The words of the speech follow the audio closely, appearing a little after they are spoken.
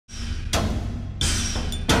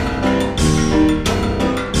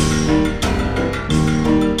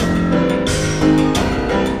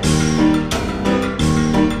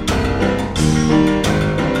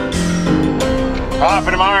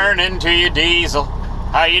Top of the morning to you, Diesel.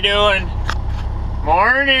 How you doing?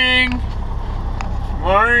 Morning.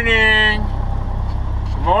 Morning.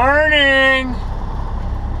 Morning.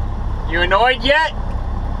 You annoyed yet?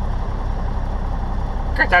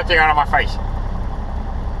 Get that thing out of my face.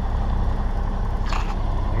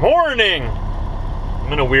 Morning.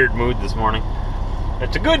 I'm in a weird mood this morning.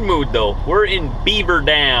 It's a good mood though. We're in Beaver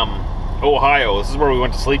Dam, Ohio. This is where we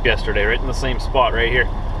went to sleep yesterday, right in the same spot right here.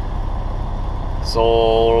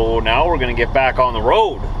 So now we're gonna get back on the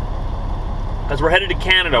road because we're headed to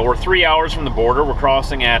Canada. We're 3 hours from the border. We're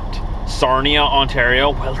crossing at Sarnia, Ontario.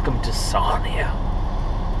 Welcome to Sarnia.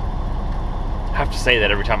 I have to say that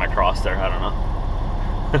every time I cross there. I don't know.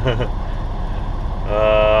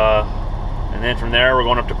 And then from there we're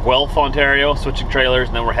going up to Guelph, Ontario, switching trailers,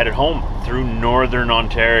 and then we're headed home through Northern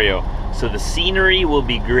Ontario. So the scenery will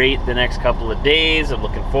be great the next couple of days. I'm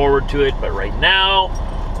looking forward to it, but right now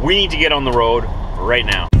we need to get on the road right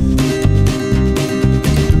now.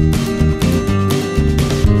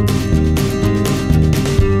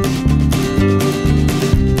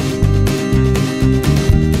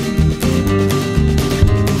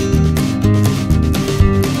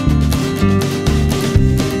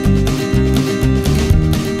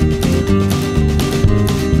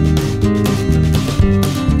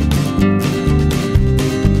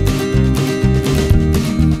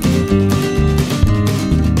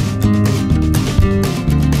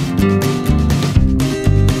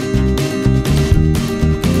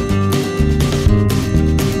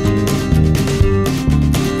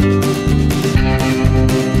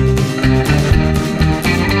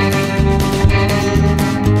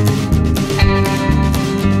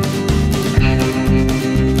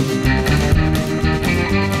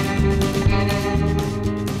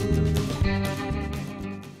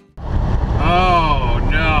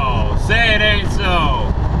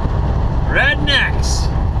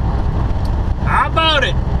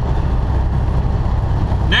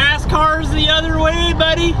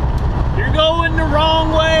 You're going the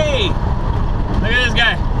wrong way. Look at this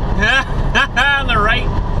guy on the right,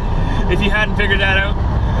 if you hadn't figured that out.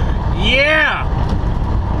 Yeah,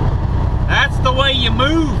 that's the way you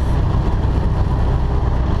move.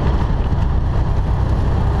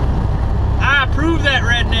 I approve that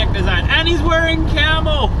redneck design, and he's wearing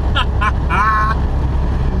camo.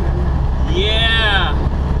 Yeah,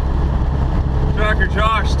 Trucker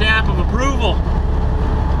Josh stamp of approval.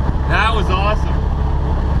 That was awesome.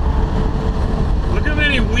 Look how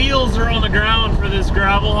many wheels are on the ground for this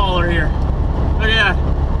gravel hauler here. Look at that.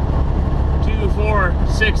 2, 4,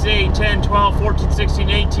 6, 8, 10, 12, 14, 16,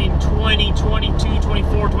 18, 20, 22,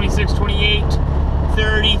 24, 26, 28,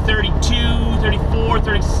 30, 32, 34,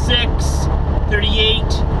 36,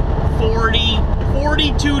 38, 40,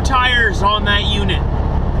 42 tires on that unit.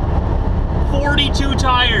 42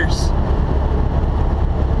 tires.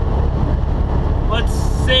 Let's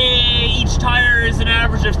say each tire is an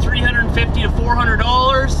average of $350 to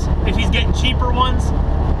 $400 if he's getting cheaper ones.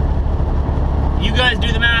 You guys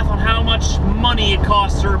do the math on how much money it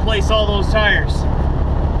costs to replace all those tires.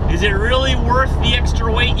 Is it really worth the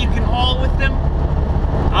extra weight you can haul with them?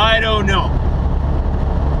 I don't know.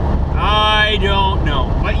 I don't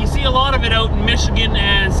know. But you see a lot of it out in Michigan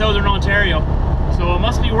and Southern Ontario. So it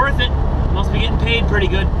must be worth it. Must be getting paid pretty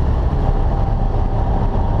good.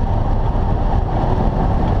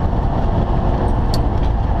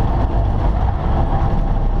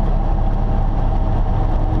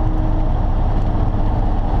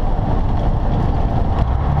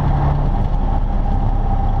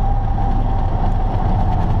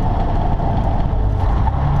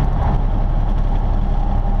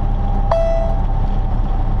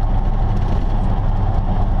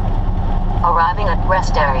 Arriving at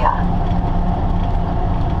rest area.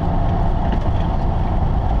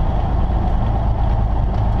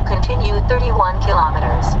 Continue 31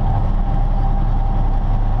 kilometers.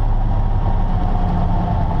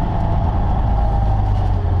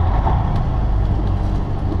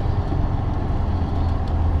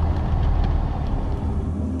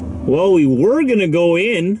 Well, we were gonna go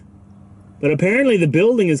in, but apparently the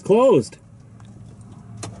building is closed.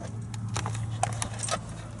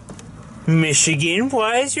 Michigan,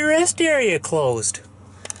 why is your rest area closed?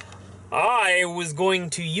 I was going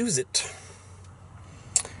to use it.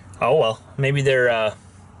 Oh well, maybe they're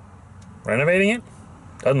renovating it?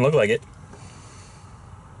 Doesn't look like it.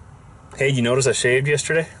 Hey, did you notice I shaved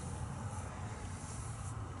yesterday?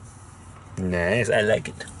 Nice, I like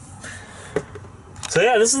it. So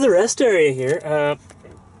yeah, this is the rest area here. A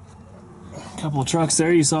couple of trucks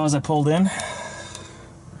there you saw as I pulled in.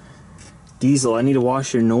 Diesel, I need to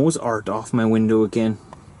wash your nose art off my window again.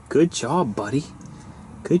 Good job, buddy.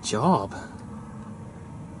 Good job.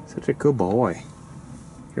 Such a good boy.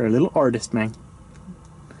 You're a little artist, man.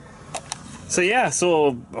 So yeah,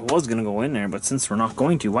 so I was going to go in there, but since we're not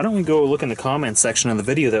going to, why don't we go look in the comments section of the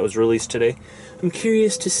video that was released today. I'm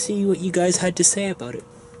curious to see what you guys had to say about it.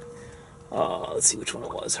 Let's see which one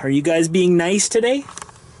it was. Are you guys being nice today?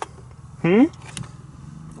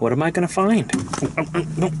 What am I going to find?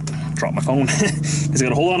 No, drop my phone. Because I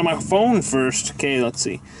got to hold on to my phone first. Okay, let's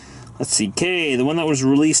see. Let's see. Okay, the one that was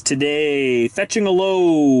released today. Fetching a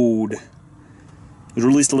load. It was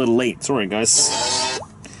released a little late. Sorry, guys.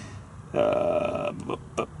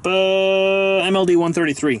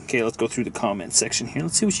 MLD140. Okay, let's go through the comment section here.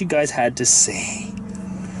 Let's see what you guys had to say.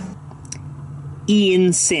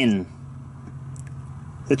 Ian Sin.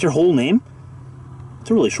 Is that your whole name? It's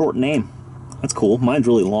a really short name. That's cool. Mine's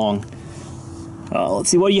really long. Let's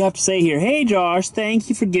see what you have to say here. Hey Josh, thank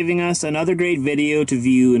you for giving us another great video to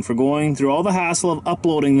view and for going through all the hassle of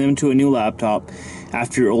uploading them to a new laptop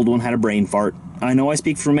after your old one had a brain fart. I know I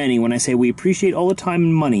speak for many when I say we appreciate all the time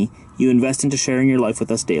and money you invest into sharing your life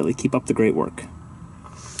with us daily. Keep up the great work.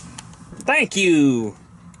 Thank you!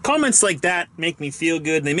 Comments like that make me feel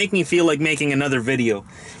good. They make me feel like making another video.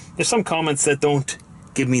 There's some comments that don't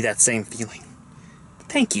give me that same feeling.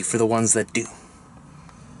 Thank you for the ones that do.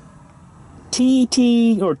 T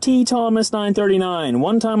Thomas 939.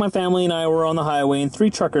 One time my family and I were on the highway and 3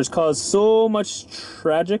 truckers caused so much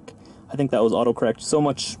tragic, I think that was autocorrect, so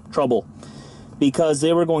much trouble. Because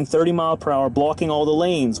they were going 30 miles per hour, blocking all the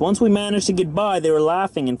lanes. Once we managed to get by, they were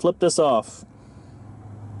laughing and flipped us off.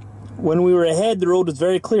 When we were ahead, the road was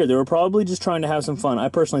very clear. They were probably just trying to have some fun. I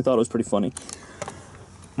personally thought it was pretty funny.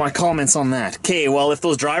 My comments on that. Okay, well, if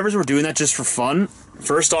those drivers were doing that just for fun,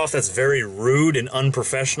 first off, that's very rude and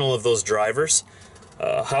unprofessional of those drivers.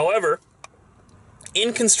 However,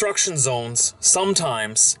 in construction zones,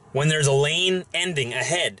 sometimes, when there's a lane ending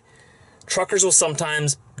ahead, truckers will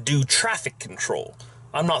sometimes do traffic control.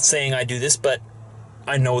 I'm not saying I do this, but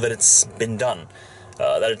I know that it's been done,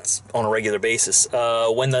 that it's on a regular basis.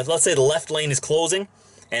 When let's say the left lane is closing,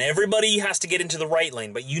 and everybody has to get into the right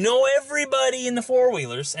lane, but you know everybody in the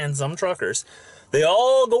four-wheelers, and some truckers, they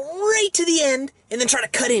all go right to the end, and then try to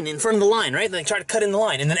cut in front of the line, right? They try to cut in the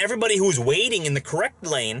line, and then everybody who's waiting in the correct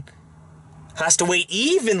lane has to wait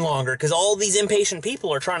even longer, because all these impatient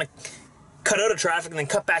people are trying to cut out of traffic and then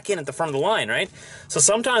cut back in at the front of the line, right? So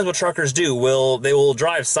sometimes what truckers do, they will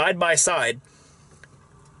drive side by side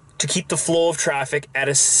to keep the flow of traffic at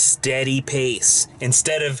a steady pace,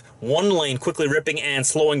 instead of one lane quickly ripping and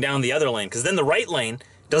slowing down the other lane, because then the right lane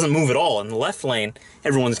doesn't move at all, and the left lane,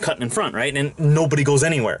 everyone's cutting in front, right? And nobody goes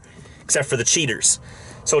anywhere, except for the cheaters.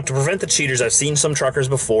 So to prevent the cheaters, I've seen some truckers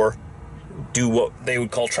before do what they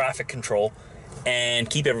would call traffic control, and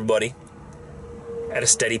keep everybody at a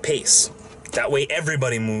steady pace. That way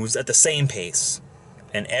everybody moves at the same pace,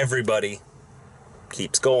 and everybody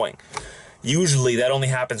keeps going. Usually that only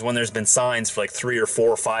happens when there's been signs for like 3 or 4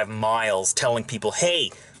 or 5 miles telling people, hey,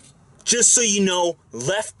 just so you know,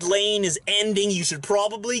 left lane is ending, you should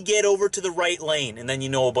probably get over to the right lane. And then you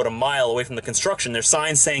know about a mile away from the construction, there's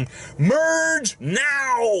signs saying, merge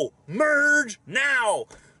now! Merge now!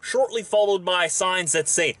 Shortly followed by signs that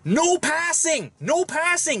say, no passing! No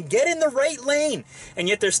passing! Get in the right lane! And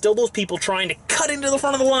yet there's still those people trying to cut into the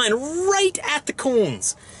front of the line right at the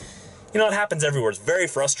cones. You know, it happens everywhere. It's very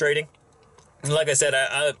frustrating. And like I said,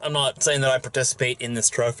 I'm not saying that I participate in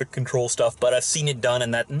this traffic control stuff, but I've seen it done,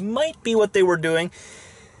 and that might be what they were doing.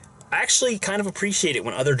 I actually kind of appreciate it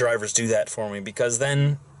when other drivers do that for me, because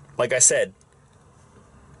then, like I said,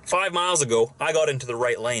 5 miles ago, I got into the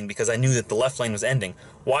right lane because I knew that the left lane was ending.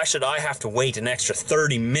 Why should I have to wait an extra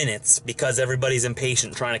 30 minutes because everybody's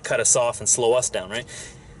impatient trying to cut us off and slow us down, right?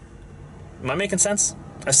 Am I making sense?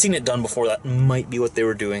 I've seen it done before. That might be what they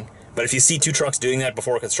were doing. But if you see 2 trucks doing that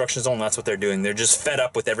before a construction zone, that's what they're doing. They're just fed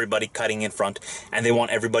up with everybody cutting in front, and they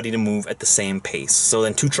want everybody to move at the same pace. So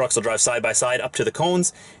then 2 trucks will drive side by side up to the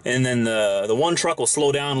cones, and then the one truck will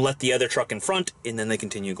slow down, let the other truck in front, and then they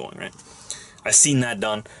continue going, right? I've seen that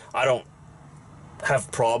done. I don't have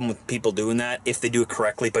a problem with people doing that if they do it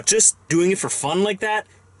correctly, but just doing it for fun like that,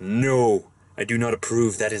 no. I do not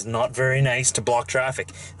approve. That is not very nice to block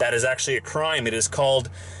traffic. That is actually a crime. It is called...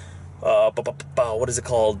 what is it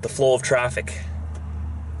called? The flow of traffic.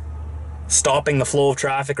 Stopping the flow of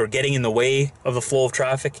traffic, or getting in the way of the flow of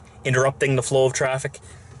traffic, interrupting the flow of traffic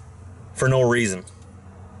for no reason.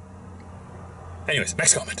 Anyways,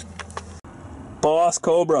 next comment. Boss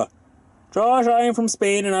Cobra. Josh, I am from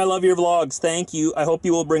Spain and I love your vlogs. Thank you. I hope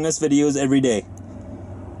you will bring us videos every day.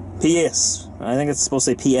 P.S. I think it's supposed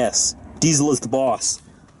to say P.S. Diesel is the boss.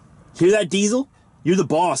 Hear that, Diesel? You're the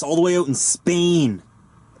boss all the way out in Spain.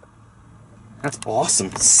 That's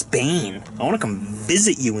awesome. Spain. I want to come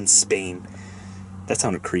visit you in Spain. That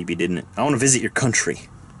sounded creepy, didn't it? I want to visit your country.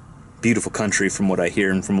 Beautiful country from what I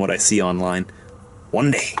hear and from what I see online.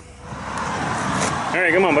 One day.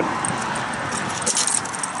 Alright, come on, bud.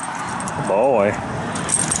 Boy.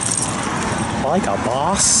 Like a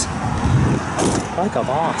boss. Like a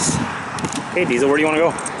boss. Hey, Diesel, where do you want to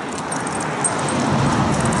go?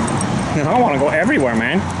 I want to go everywhere,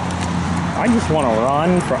 man. I just want to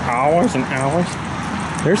run for hours and hours.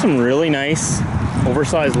 There's some really nice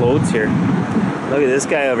oversized loads here. Look at this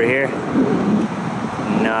guy over here.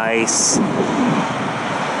 Nice.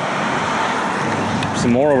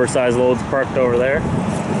 Some more oversized loads parked over there.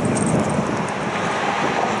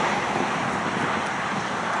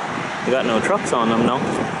 They got no trucks on them, no.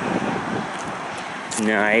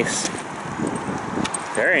 Nice.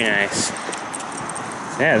 Very nice.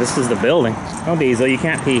 Yeah, this is the building. Oh, Diesel, you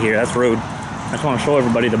can't pee here. That's rude. I just want to show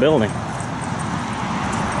everybody the building.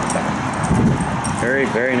 Very,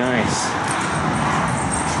 very nice.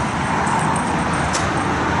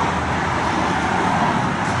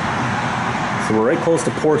 So we're right close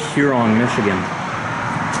to Port Huron, Michigan.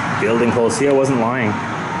 Building close. See, I wasn't lying.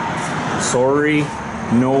 Sorry,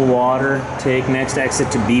 no water. Take next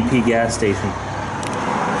exit to BP gas station.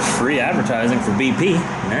 Free advertising for BP.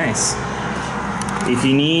 Nice. If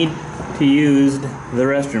you need to use the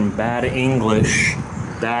restroom, bad English.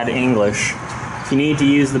 Bad English. If you need to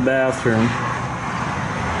use the bathroom,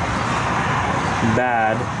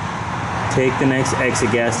 bad, take the next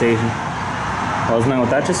exit gas station. Well, isn't that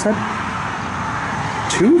what that just said?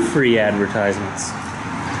 2 free advertisements.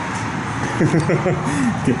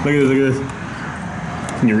 Look at this, look at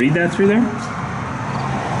this. Can you read that through there?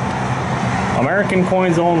 American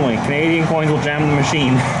coins only. Canadian coins will jam the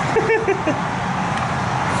machine.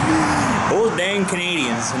 Those dang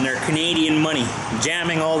Canadians and their Canadian money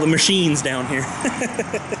jamming all the machines down here.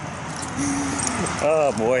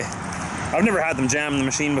 Oh boy. I've never had them jam the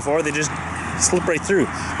machine before. They just slip right through.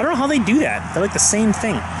 I don't know how they do that. They're like the same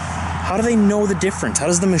thing. How do they know the difference? How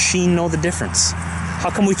does the machine know the difference? How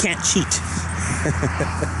come we can't cheat?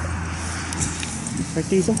 Right,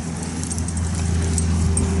 Diesel?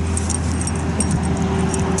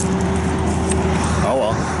 Oh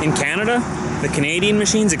well. In Canada, the Canadian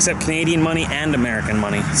machines accept Canadian money and American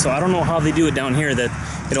money. So I don't know how they do it down here that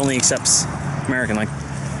it only accepts American. Like,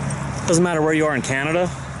 doesn't matter where you are in Canada,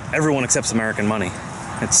 everyone accepts American money.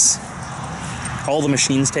 It's all the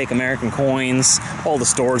machines take American coins, all the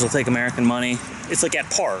stores will take American money. It's like at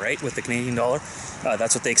par, right, with the Canadian dollar.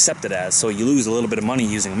 That's what they accept it as. So you lose a little bit of money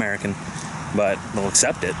using American, but they'll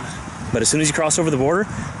accept it. But as soon as you cross over the border,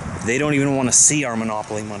 they don't even want to see our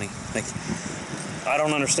monopoly money. Like, I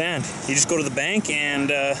don't understand. You just go to the bank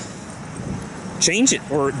and change it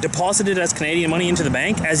or deposit it as Canadian money into the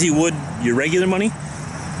bank as you would your regular money.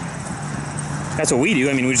 That's what we do.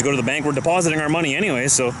 I mean, we just go to the bank, we're depositing our money anyway,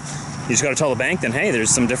 so you just got to tell the bank then, hey, there's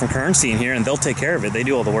some different currency in here and they'll take care of it. They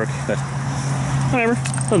do all the work, but whatever.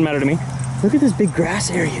 Doesn't matter to me. Look at this big grass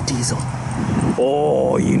area, Diesel.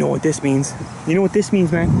 Oh, you know what this means. You know what this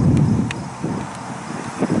means, man.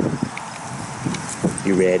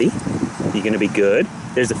 You ready? You gonna be good?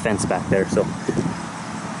 There's a fence back there, so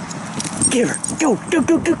give her. Go, go,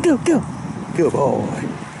 go, go, go, go. Good boy.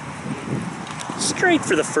 Straight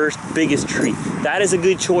for the first biggest tree. That is a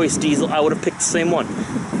good choice, Diesel. I would have picked the same one.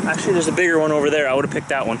 Actually, there's a bigger one over there. I would have picked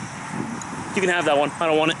that one. You can have that one. I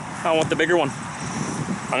don't want it. I want the bigger one.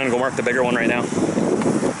 I'm gonna go mark the bigger one right now.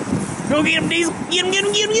 Go get him, Diesel. Get him, get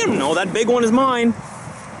him, get him, get him. No, that big one is mine.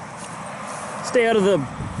 Stay out of the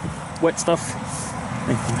wet stuff.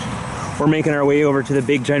 We're making our way over to the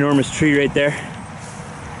big ginormous tree right there.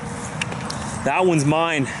 That one's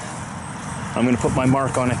mine. I'm gonna put my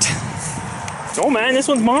mark on it. Oh man, this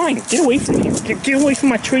one's mine. Get away from me. Get away from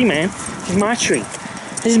my tree, man. This is my tree.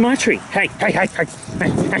 This is my tree. Hey, hey, hey, hey, hey,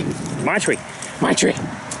 hey. My tree. My tree.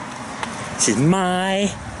 This is my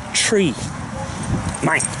tree.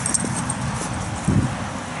 Mine.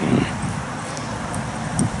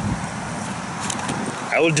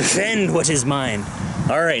 I will defend what is mine.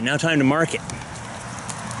 All right, now time to mark it.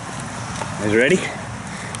 You guys ready?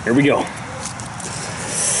 Here we go.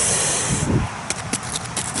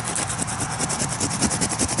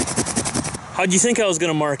 How'd you think I was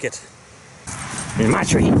gonna mark it? It's my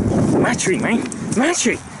tree. My tree, man. My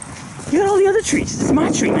tree. You got all the other trees. This is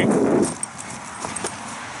my tree, man.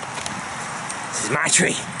 This is my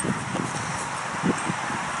tree.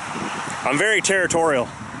 I'm very territorial.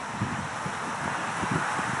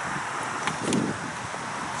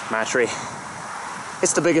 My tree.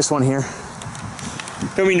 It's the biggest one here.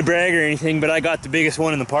 Don't mean to brag or anything, but I got the biggest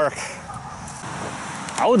one in the park.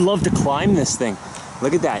 I would love to climb this thing.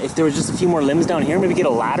 Look at that. If there was just a few more limbs down here, maybe get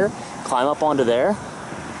a ladder, climb up onto there.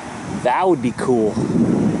 That would be cool.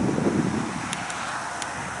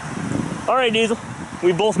 All right, Diesel.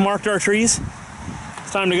 We both marked our trees.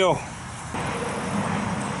 It's time to go.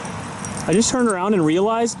 I just turned around and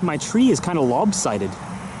realized my tree is kind of lopsided.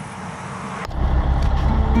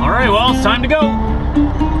 All right, well, it's time to go.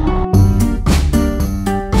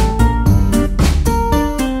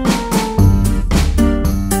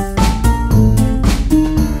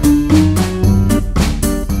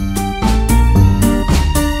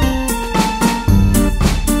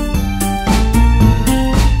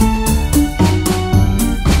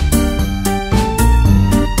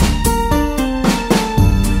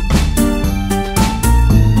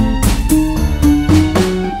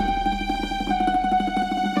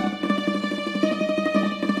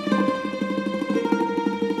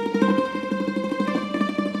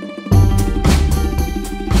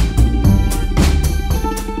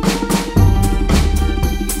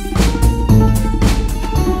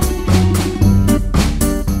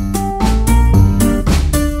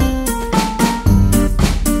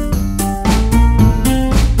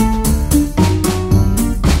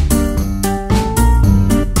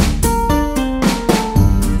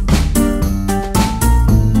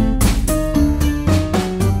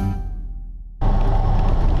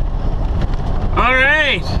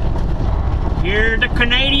 Here's the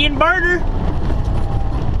Canadian border.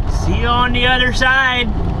 See you on the other side.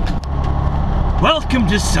 Welcome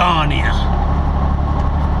to Sarnia.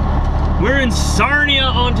 We're in Sarnia,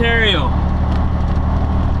 Ontario.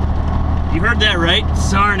 You heard that right,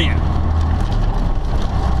 Sarnia.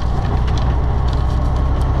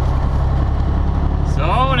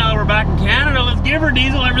 So now we're back in Canada. Let's give her,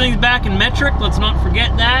 Diesel. Everything's back in metric. Let's not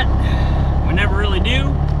forget that. We never really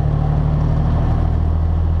do.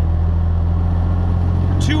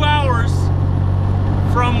 2 hours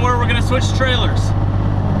from where we're gonna switch trailers.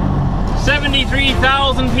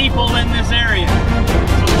 73,000 people in this area. That's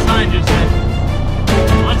what the sign just said.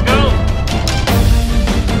 Let's go.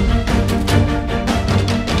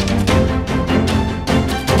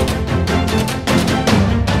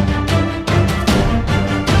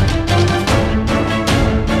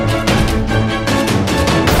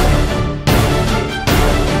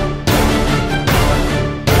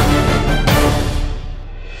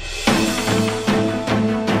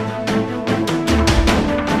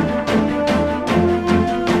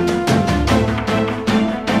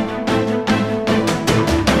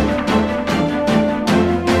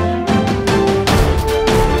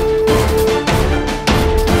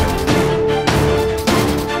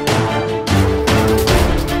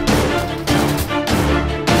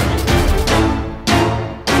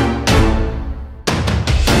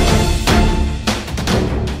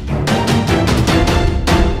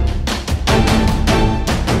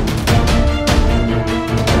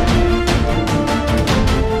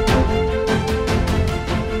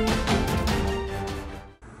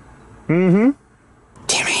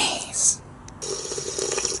 Timmies.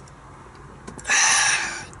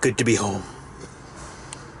 Good to be home.